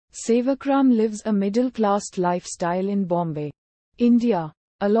Sevakram lives a middle-class lifestyle in Bombay, India,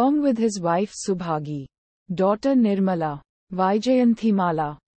 along with his wife Subhagi, daughter Nirmala,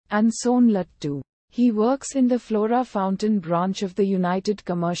 Vijayanthamala, and son Lattu. He works in the Flora Fountain branch of the United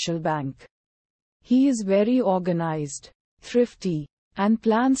Commercial Bank. He is very organized, thrifty, and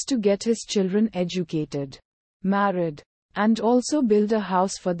plans to get his children educated, married, and also build a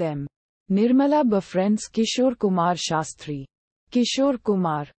house for them. Nirmala befriends Kishore Kumar Shastri, Kishore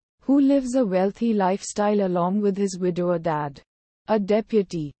Kumar, who lives a wealthy lifestyle along with his widower dad, a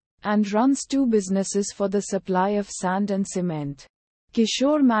deputy, and runs 2 businesses for the supply of sand and cement.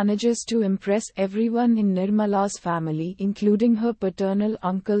 Kishore manages to impress everyone in Nirmala's family, including her paternal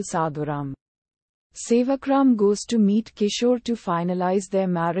uncle Sadhuram. Sevakram goes to meet Kishore to finalize their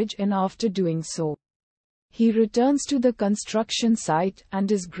marriage, and after doing so, he returns to the construction site and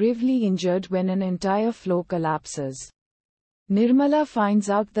is gravely injured when an entire floor collapses. Nirmala finds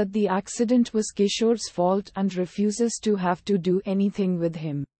out that the accident was Kishore's fault and refuses to have to do anything with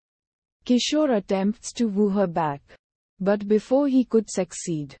him. Kishore attempts to woo her back, but before he could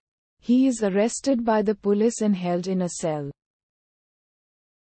succeed, he is arrested by the police and held in a cell.